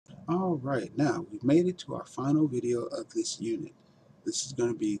Alright, now we've made it to our final video of this unit. This is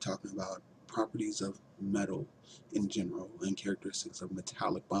going to be talking about properties of metal in general and characteristics of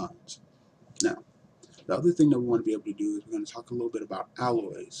metallic bonds. Now, the other thing that we want to be able to do is we're going to talk a little bit about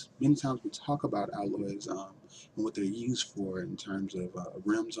alloys. Many times we talk about alloys and what they're used for in terms of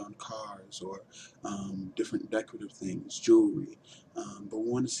rims on cars or different decorative things, jewelry, but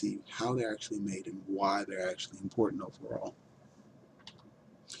we want to see how they're actually made and why they're actually important overall.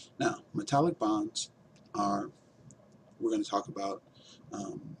 Now, metallic bonds are, we're going to talk about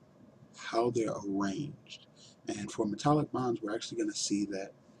how they're arranged. And for metallic bonds, we're actually going to see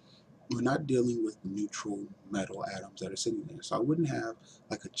that we're not dealing with neutral metal atoms that are sitting there. So I wouldn't have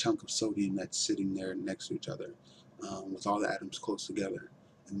like a chunk of sodium that's sitting there next to each other with all the atoms close together.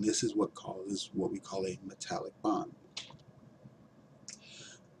 And this is what we call a metallic bond.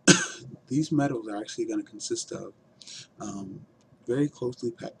 These metals are actually going to consist of very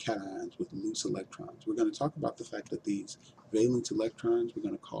closely packed cations with loose electrons. We're going to talk about the fact that these valence electrons, we're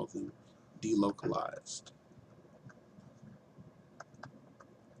going to call them delocalized.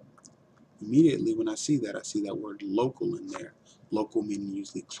 Immediately when I see that word local in there. Local meaning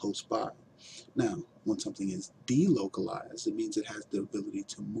usually close by. Now, when something is delocalized, it means it has the ability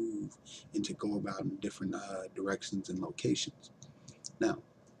to move and to go about in different directions and locations. Now,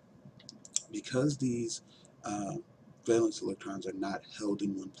 because these valence electrons are not held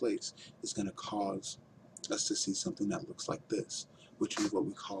in one place, it's going to cause us to see something that looks like this, which is what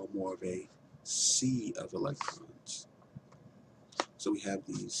we call more of a sea of electrons. So we have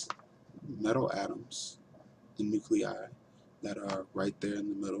these metal atoms, the nuclei, that are right there in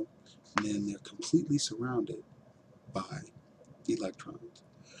the middle, and then they're completely surrounded by electrons.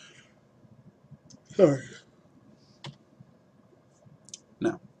 Sorry.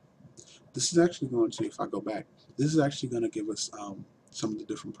 Now, this is actually going to, if I go back, this is actually going to give us some of the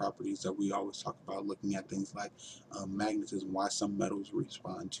different properties that we always talk about, looking at things like magnetism, why some metals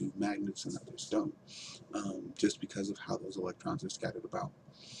respond to magnets and others don't, just because of how those electrons are scattered about.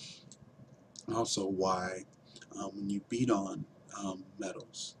 Also, why when you beat on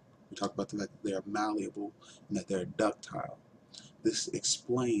metals, we talk about the fact that they are malleable and that they're ductile. This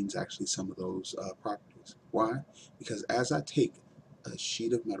explains actually some of those properties. Why? Because as I take a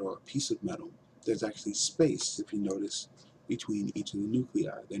sheet of metal or a piece of metal, there's actually space, if you notice, between each of the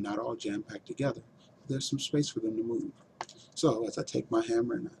nuclei. They're not all jam-packed together. There's some space for them to move. So as I take my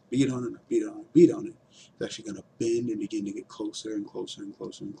hammer and I beat on it, and I beat on it, beat on it, it's actually going to bend and begin to get closer and closer and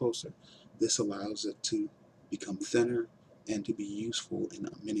closer and closer. This allows it to become thinner and to be useful in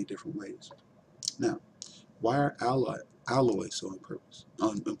many different ways. Now, why are alloys so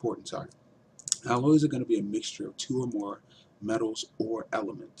important? Sorry. Alloys are going to be a mixture of two or more metals or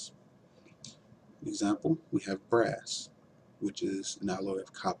elements. Example, we have brass, which is an alloy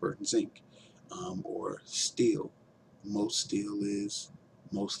of copper and zinc, or steel. Most steel is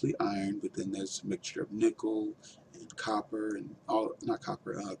mostly iron, but then there's a mixture of nickel and copper and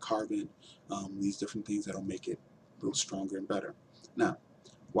carbon, these different things that'll make it a little stronger and better. Now,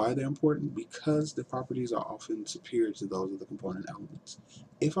 why they're important? Because the properties are often superior to those of the component elements.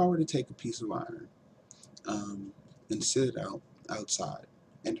 If I were to take a piece of iron and sit it outside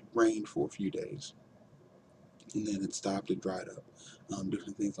and it rained for a few days, and then it stopped, it dried up,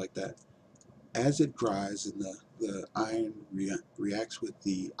 different things like that. As it dries and the iron reacts with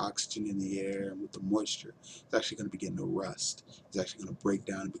the oxygen in the air and with the moisture, it's actually going to begin to rust. It's actually going to break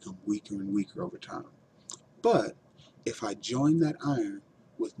down and become weaker and weaker over time. But if I join that iron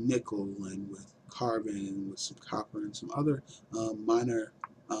with nickel and with carbon and with some copper and some other minor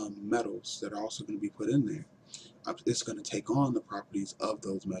metals that are also going to be put in there, it's going to take on the properties of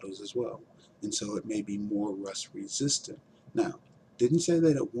those metals as well. And so it may be more rust resistant. Now, didn't say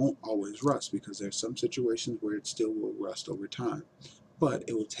that it won't always rust, because there's some situations where it still will rust over time, but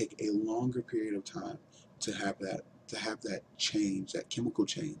it will take a longer period of time to have that change, that chemical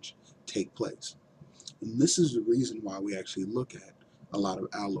change, take place. And this is the reason why we actually look at a lot of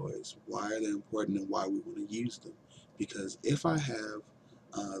alloys. Why are they important and why we want to use them? Because if I have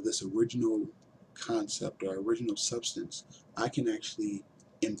this original concept or original substance, I can actually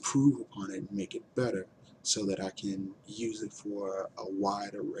improve upon it and make it better, so that I can use it for a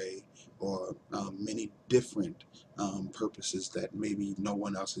wide array or many different purposes that maybe no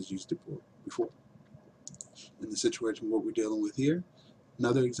one else has used it for before. In the situation what we're dealing with here,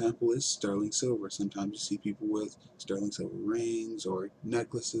 another example is sterling silver. Sometimes you see people with sterling silver rings or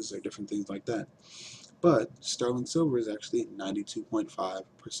necklaces or different things like that. But sterling silver is actually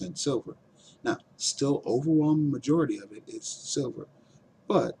 92.5% silver. Now, still overwhelming majority of it is silver,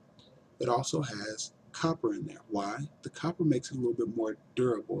 but it also has copper in there. Why? The copper makes it a little bit more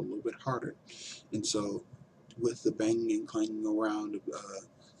durable, a little bit harder. And so with the banging and clanging around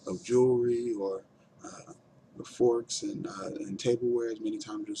of jewelry or uh, the forks and tablewares, many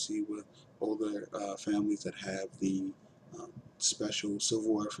times you'll see with older families that have the special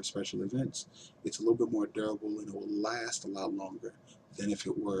silverware for special events, it's a little bit more durable and it will last a lot longer than if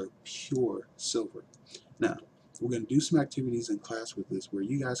it were pure silver. Now, we're going to do some activities in class with this where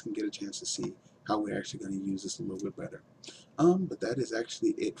you guys can get a chance to see how we're actually going to use this a little bit better. But that is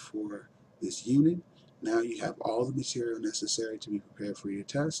actually it for this unit. Now you have all the material necessary to be prepared for your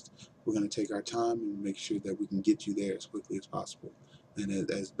test. We're going to take our time and make sure that we can get you there as quickly as possible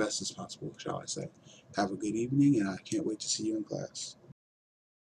and as best as possible, shall I say. Have a good evening, and I can't wait to see you in class.